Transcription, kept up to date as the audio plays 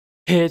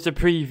Here's a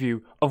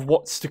preview of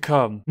what's to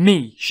come.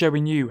 Me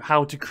showing you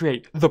how to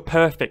create the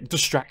perfect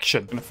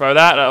distraction. Gonna throw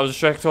that was a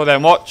distractor,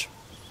 then watch.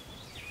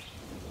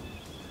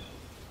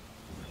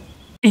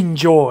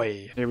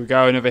 Enjoy. Here we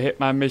go, another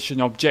Hitman mission.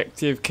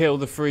 Objective, kill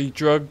the 3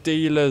 drug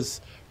dealers.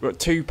 We've got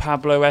 2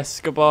 Pablo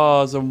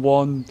Escobars and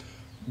 1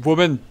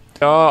 woman.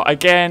 Oh,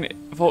 again,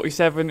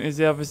 47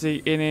 is obviously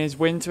in his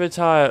winter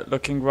attire,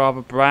 looking rather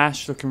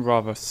brash, looking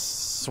rather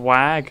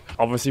swag.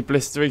 Obviously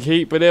blistering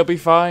heat, but he'll be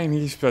fine.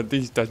 He's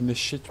done this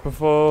shit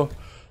before.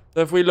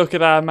 So if we look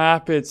at our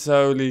map, it's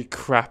holy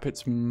crap,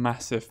 it's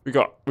massive. We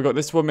got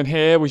this woman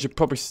here. We should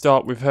probably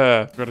start with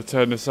her. We've got to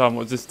turn this on.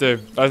 What does this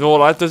do? All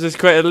that does is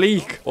create a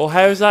leak. Well,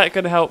 how's that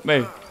going to help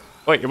me?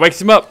 Wait, it wakes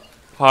him up.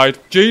 Hide.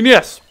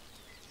 Genius.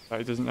 Oh,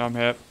 he doesn't know I'm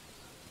here.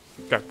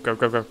 Go, go,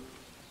 go, go.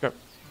 Go.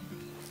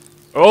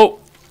 Oh.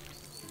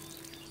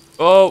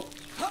 Oh.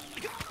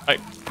 I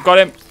got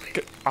him.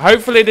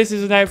 Hopefully this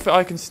is an outfit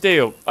I can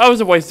steal. That was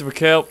a waste of a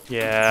kill.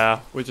 Yeah,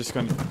 we're just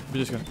gonna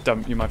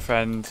dump you, my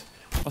friend.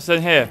 What's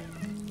in here?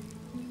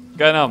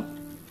 Going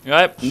on. You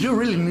right? You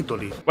really need to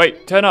leave.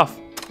 Wait, turn off.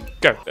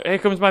 Go. Here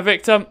comes my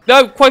victim.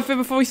 No, quite fit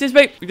before he sees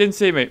me. He didn't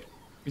see me.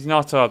 He's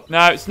not on.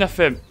 No, it's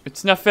nothing.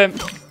 It's nothing.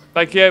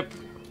 Thank you.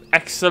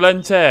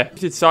 Excellent. You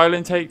did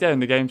silent takedown.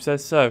 The game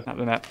says so. Not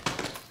the net.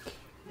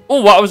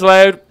 Oh, that was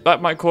loud.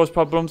 That might cause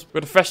problems. We've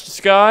got a fresh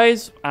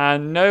disguise,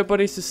 and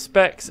nobody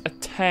suspects a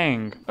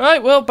tang.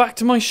 Alright, well, back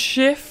to my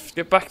shift.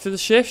 Get back to the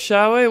shift,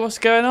 shall we? What's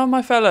going on,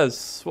 my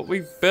fellas? What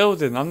we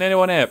building? I'm the only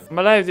one here. I'm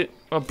allowed it.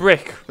 A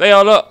brick. They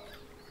are, look.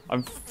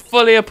 I'm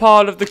fully a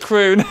part of the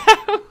crew now.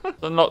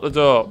 Unlock the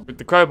door. With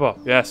the crowbar.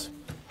 Yes.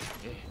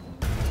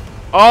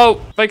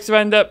 Oh, fake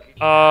surrender.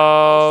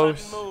 Oh.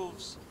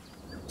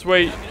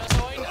 Sweet.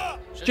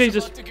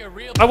 Jesus.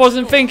 I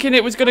wasn't thinking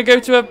it was going to go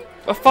to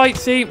a fight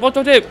scene. What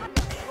do I do?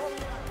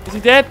 Is he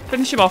dead?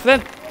 Finish him off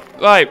then.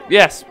 Right,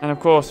 yes. And of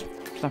course,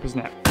 snap his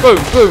neck. Boom,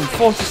 boom,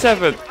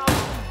 47.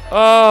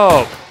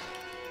 Oh.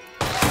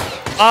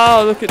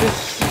 Oh, look at this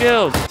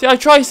skills. See, I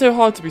try so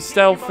hard to be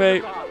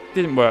stealthy.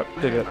 Didn't work,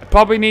 did it? I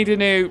probably need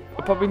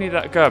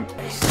that gun.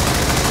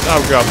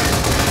 Oh, God.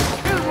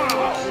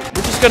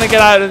 We're just going to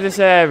get out of this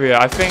area.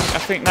 I think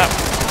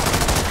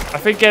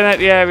getting out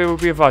the area would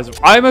be advisable.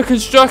 I'm a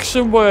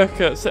construction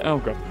worker. Oh,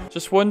 God.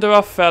 Just wander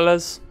off,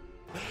 fellas.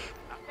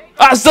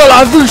 Hasta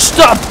la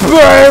vista,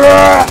 baby!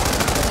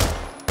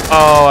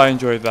 Oh, I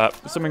enjoyed that.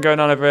 There's something going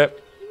on over here.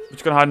 We're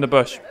just going to hide in the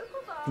bush.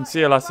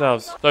 Conceal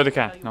ourselves. So they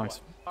can.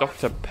 Nice.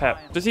 Dr.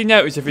 Pep. Does he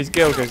notice if his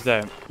gill goes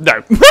down?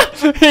 No.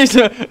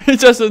 He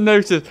doesn't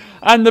notice.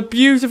 And the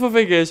beautiful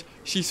thing is,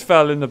 she's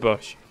fell in the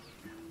bush.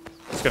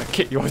 Just going to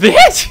kick you over the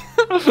edge.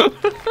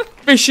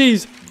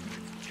 Fishies.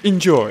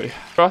 Enjoy.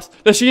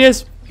 There she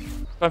is.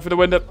 Time for the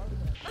window.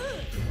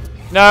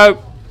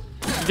 No.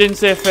 You didn't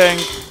see a thing.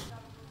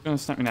 Gonna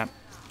snap me now.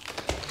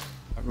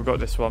 We've got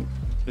this one.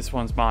 This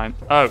one's mine.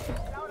 Oh.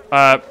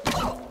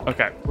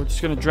 Okay. We're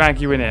just gonna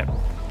drag you in here.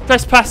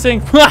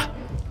 Trespassing.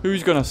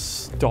 Who's gonna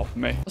stop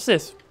me? What's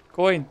this?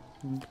 Coin.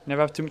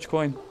 Never have too much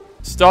coin.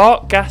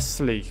 Start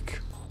gas leak.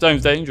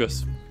 Sounds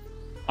dangerous.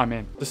 I'm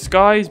in.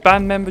 Disguise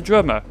band member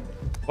drummer.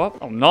 What?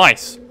 Oh,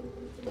 nice.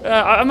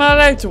 Am I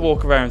allowed to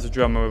walk around as a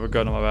drummer with a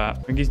gun on my back?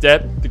 I think he's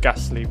dead. The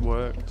gas leak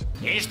worked.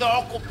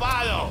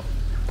 Oh,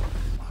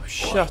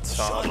 shut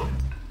up.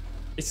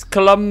 It's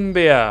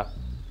Colombia.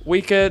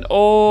 We could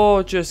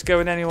all just go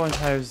in anyone's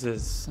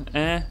houses.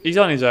 He's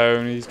on his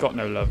own. He's got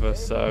no lover,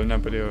 so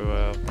nobody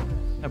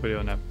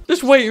will know.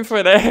 Just waiting for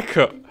an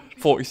haircut,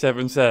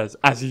 47 says,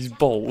 as he's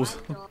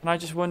bald. Can I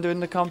just wander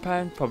in the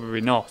compound? Probably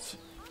not.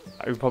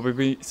 That would probably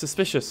be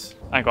suspicious.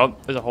 Hang on,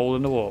 there's a hole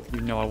in the wall.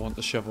 You know I want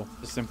the shovel.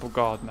 The simple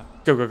gardener.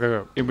 Go, go,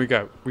 go, go. In we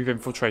go. We've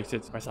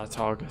infiltrated. Where's our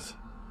target?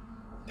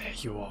 There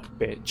you are,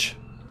 bitch.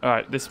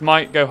 Alright, this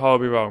might go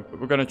horribly wrong, but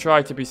we're going to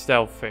try to be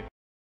stealthy.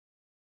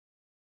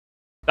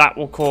 That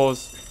will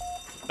cause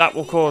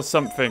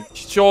something.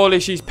 Surely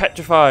she's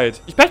petrified.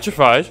 She's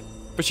petrified,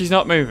 but she's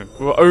not moving.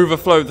 We'll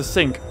overflow the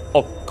sink.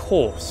 Of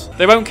course.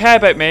 They won't care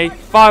about me.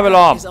 Fire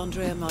alarm.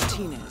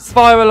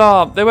 Fire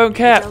alarm. They won't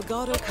care.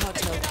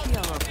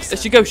 There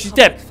she goes. She's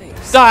dead.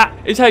 That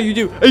is how you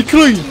do a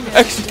clean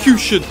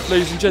execution,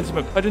 ladies and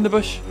gentlemen. Hide in the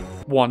bush.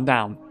 1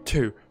 down.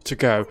 2 to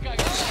go.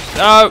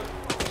 No.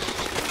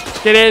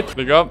 Get in. There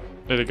they go.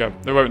 There they go.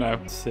 They won't know.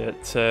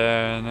 Sit,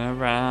 turn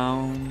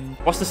around.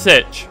 What's the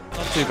sitch?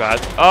 Not too bad.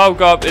 Oh,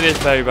 God. It is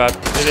very bad.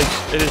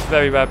 It is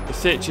very bad. The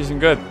sitch isn't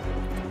good,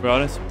 to be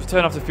honest. To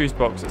turn off the fuse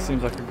box, it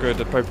seems like a good,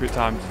 appropriate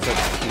time to turn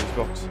off the fuse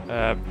box.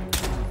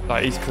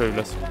 Like, he's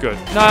clueless. Good.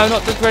 No,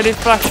 not the dreaded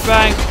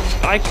flashbang.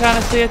 I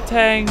can't see a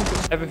tang.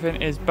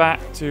 Everything is back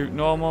to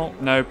normal.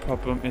 No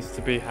problem is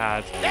to be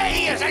had. There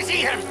he is. I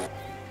see him.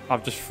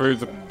 I've just threw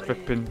the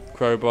flipping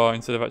crowbar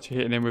instead of actually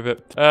hitting him with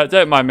it.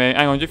 Don't mind me.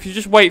 Hang on. If you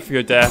just wait for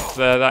your death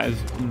there, that is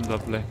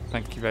lovely.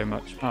 Thank you very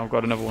much. Oh, I've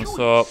got another one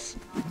sort.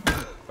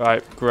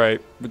 Right,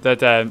 great. They're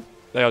dead.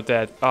 They are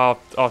dead. I'll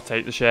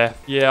take the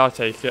chef. Yeah, I'll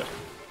take it.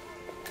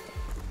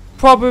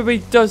 probably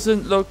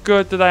doesn't look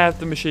good that I have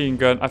the machine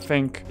gun. I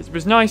think it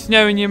was nice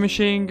knowing your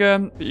machine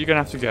gun, but you're going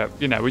to have to go.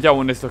 You know, we don't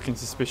want this looking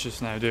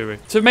suspicious now, do we?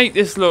 To make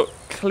this look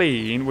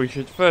clean, we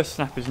should first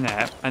snap his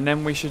neck, and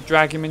then we should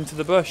drag him into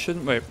the bush,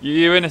 shouldn't we?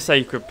 You're in a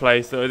sacred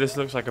place, though. This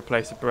looks like a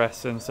place of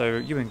Bresson, so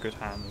you're in good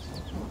hands.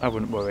 I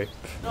wouldn't worry.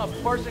 No, a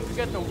person could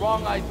get the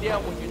wrong idea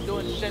when you're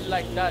doing shit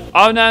like that.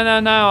 Oh, no, no,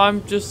 no.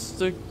 I'm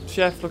just a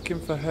chef looking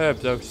for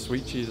herbs. Oh,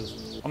 sweet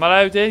Jesus. Am I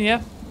allowed in,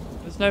 yeah?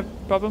 There's no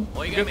problem?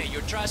 Oígame,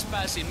 you're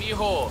trespassing, mijo.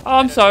 Oh,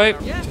 I'm sorry.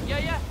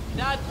 Yeah.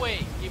 That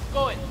way. Keep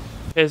going.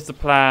 Here's the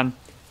plan.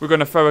 We're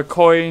going to throw a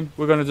coin.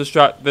 We're going to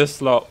distract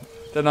this lot.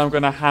 Then I'm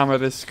going to hammer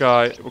this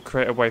guy. It will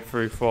create a way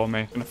through for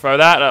me. I'm going to throw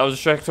that. That'll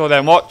distract all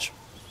them. Watch.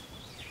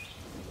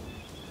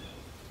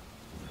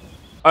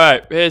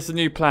 Alright, here's the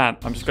new plan.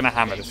 I'm just going to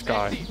hammer this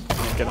guy. He's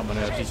getting on my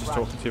nerves. He's just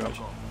talking too much.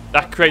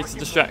 That creates a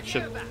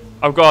distraction.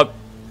 Oh, God.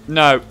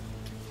 No.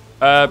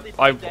 I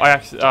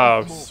actually...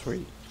 Oh,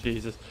 sweet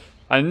Jesus.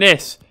 And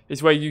this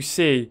is where you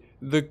see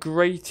the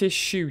greatest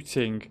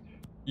shooting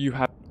you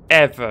have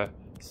ever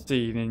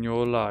seen in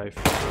your life.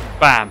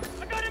 Bam.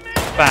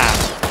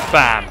 Bam.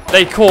 Bam.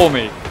 They call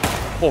me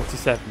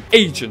 47.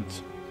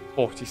 Agent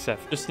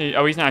 47. Just need...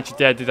 Oh, he's not actually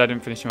dead. I didn't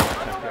finish him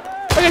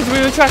off. Okay, so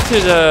we've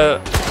attracted a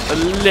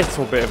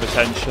little bit of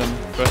attention,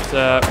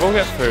 but we'll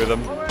get through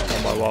them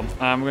one by one.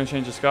 And we're going to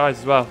change disguise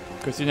as well.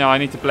 Because, you know, I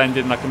need to blend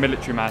in like a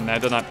military man there,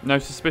 don't I? No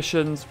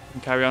suspicions. We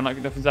can carry on like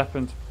nothing's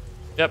happened.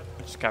 Yep,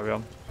 just carry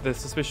on. The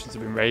suspicions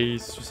have been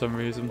raised for some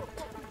reason.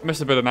 It must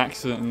have been an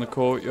accident in the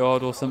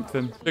courtyard or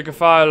something. Trigger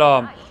fire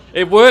alarm.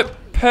 It worked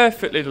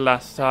perfectly the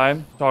last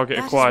time. Target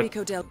acquired.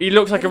 He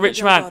looks like a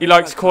rich man. He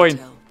likes coin.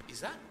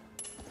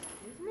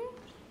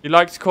 He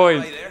likes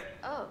coin.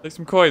 Like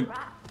some coin.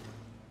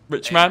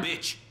 Rich man.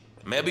 Bitch,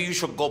 maybe you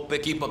should go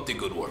keep up the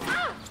good work.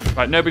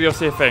 Right, nobody will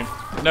see a thing.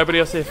 Nobody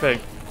will see a thing.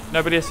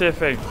 Nobody will see a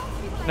thing.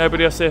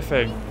 Nobody will see a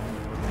thing.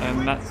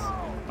 And that's...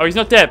 Oh, he's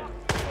not dead.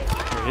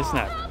 He is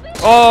now.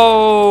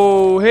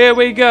 Oh, here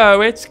we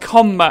go. It's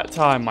combat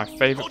time. My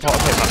favourite part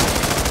of Hitman.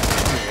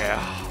 Yeah.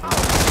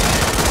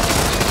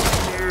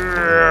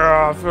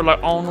 I feel like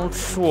Arnold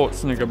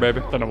Schwarzenegger, baby.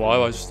 Don't know why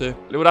I just do.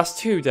 Well, that's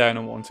 2 down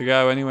and 1 to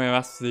go. Anyway,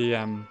 that's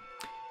the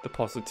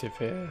positive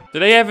here.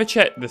 Did they ever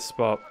check this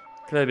spot?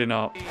 Clearly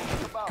not.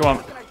 Come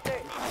on.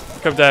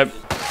 Come down.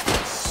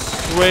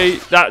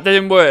 Sweet. That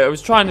didn't work. I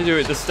was trying to do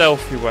it the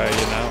stealthy way,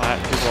 you know. I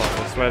actually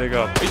was. I swear to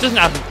God. He doesn't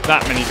have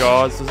that many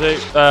guards, does he?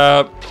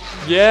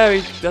 Yeah,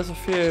 he does a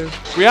few.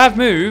 We have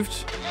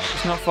moved.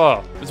 It's not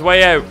far. It's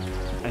way out.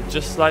 And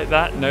just like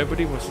that,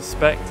 nobody will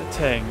suspect a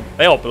thing.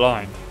 They are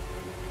blind.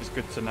 It's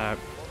good to know.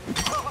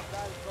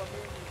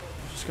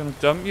 Just gonna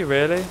dump you,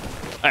 really?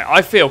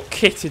 I feel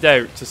kitted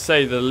out, to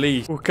say the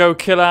least. We'll go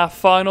kill our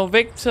final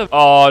victim.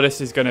 Oh,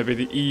 this is gonna be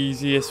the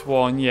easiest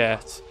one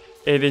yet.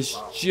 It is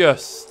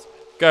just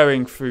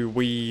going through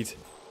weed.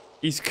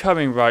 He's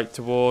coming right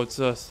towards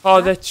us.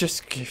 Oh, they're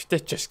just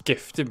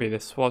gifting me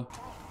this one.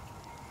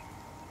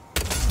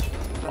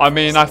 I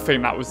mean, I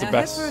think that was the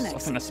best. I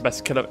think that's the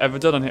best kill I've ever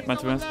done on Hitman,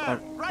 to be honest.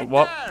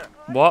 What?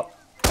 What?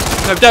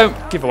 No, don't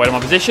give away my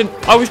position.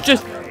 I was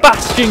just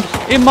basking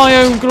in my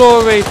own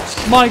glory.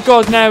 My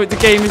God, now the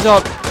game is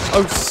up.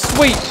 Oh,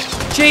 sweet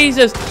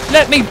Jesus.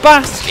 Let me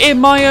bask in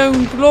my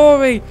own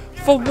glory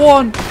for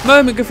one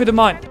moment. Go through the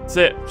mine. That's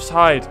it. Just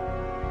hide.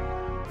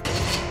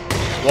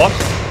 What?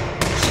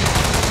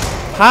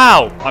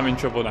 How? I'm in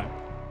trouble now.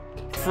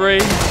 3,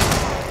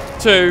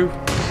 2,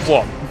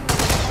 1.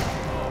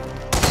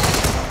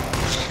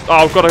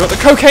 Oh God, I got the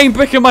cocaine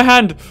brick in my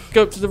hand.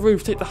 Go up to the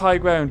roof, take the high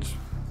ground.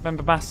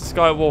 Remember Master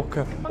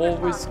Skywalker,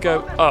 always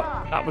go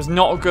up. That was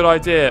not a good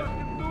idea.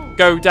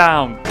 Go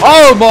down.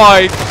 Oh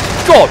my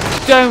God,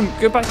 down,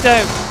 go back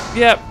down.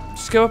 Yep,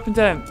 just go up and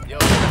down.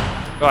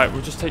 Right,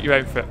 we'll just take your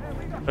outfit.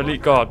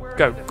 Elite guard,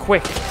 go,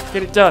 quick,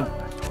 get it done.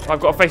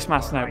 I've got a face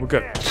mask now, we're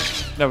good.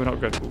 No, we're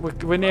not good.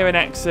 We're near an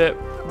exit.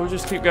 We'll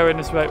just keep going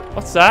this way.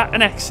 What's that?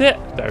 An exit?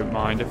 Don't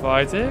mind if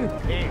I do.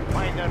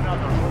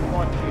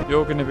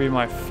 You're going to be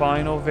my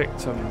final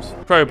victims.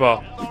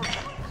 Crowbar.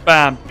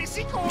 Bam.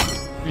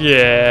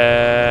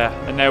 Yeah.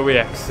 And now we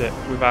exit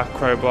with our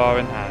crowbar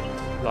in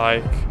hand.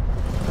 Like,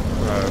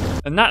 bro.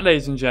 And that,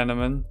 ladies and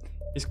gentlemen,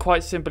 is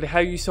quite simply how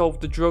you solve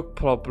the drug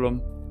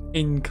problem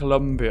in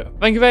Colombia.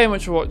 Thank you very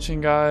much for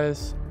watching,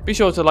 guys. Be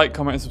sure to like,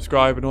 comment, and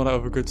subscribe and all that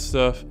other good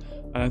stuff.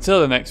 And until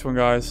the next one,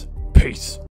 guys, peace.